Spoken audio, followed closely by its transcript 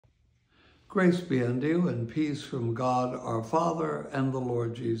Grace be unto you and peace from God our Father and the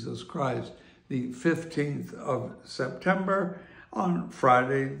Lord Jesus Christ. The 15th of September on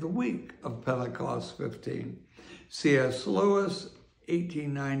Friday, the week of Pentecost 15. C.S. Lewis,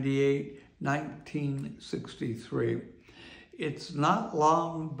 1898-1963. It's not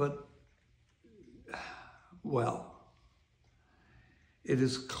long, but, well, it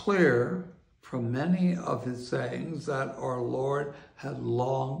is clear from many of his sayings that our Lord had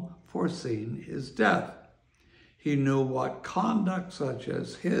long foreseen his death. He knew what conduct such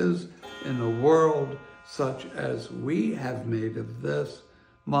as his in a world such as we have made of this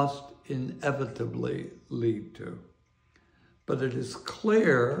must inevitably lead to. But it is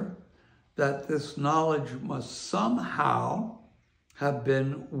clear that this knowledge must somehow have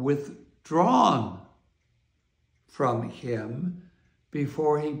been withdrawn from him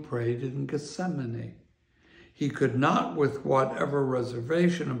before he prayed in Gethsemane. He could not, with whatever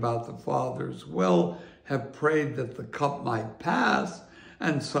reservation about the Father's will, have prayed that the cup might pass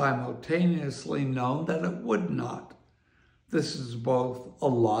and simultaneously known that it would not. This is both a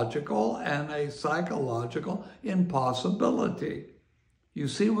logical and a psychological impossibility. You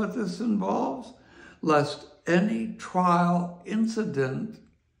see what this involves? Lest any trial incident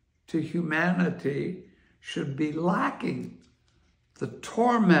to humanity should be lacking the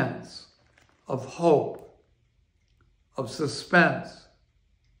torments of hope, of suspense,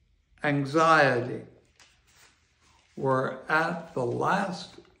 anxiety, were at the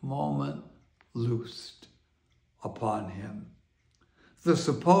last moment loosed upon him. The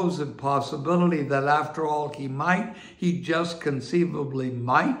supposed possibility that after all he just conceivably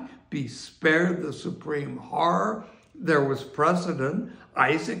might be spared the supreme horror. There was precedent.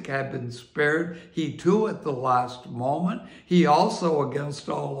 Isaac had been spared, he too at the last moment. He also, against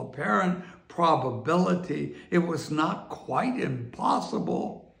all apparent probability, it was not quite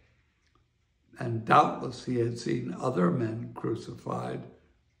impossible. And doubtless he had seen other men crucified,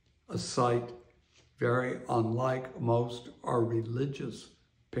 a sight very unlike most our religious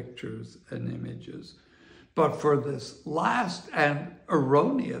pictures and images. But for this last and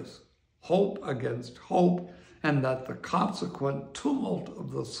erroneous hope against hope, and that the consequent tumult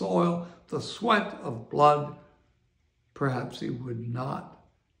of the soil, the sweat of blood, perhaps he would not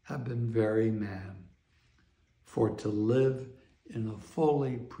have been very man. For to live in a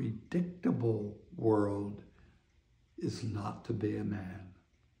fully predictable world is not to be a man.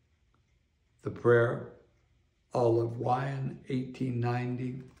 The prayer, Olive Wynn,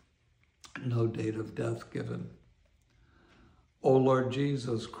 1890, no date of death given. O Lord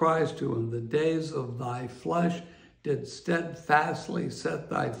Jesus Christ, who in the days of thy flesh did steadfastly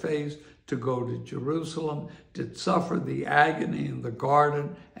set thy face to go to Jerusalem, did suffer the agony in the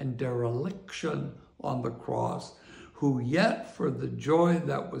garden and dereliction on the cross, who yet for the joy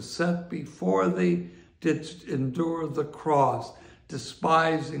that was set before thee didst endure the cross,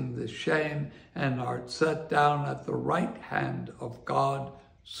 despising the shame, and art set down at the right hand of God.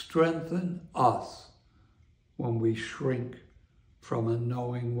 Strengthen us when we shrink from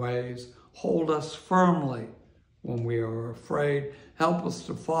unknowing ways. Hold us firmly when we are afraid. Help us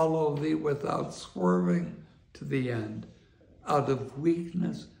to follow thee without swerving to the end. Out of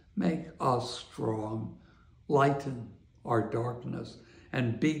weakness, make us strong. Lighten our darkness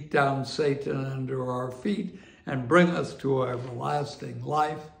and beat down Satan under our feet and bring us to everlasting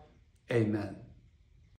life. Amen.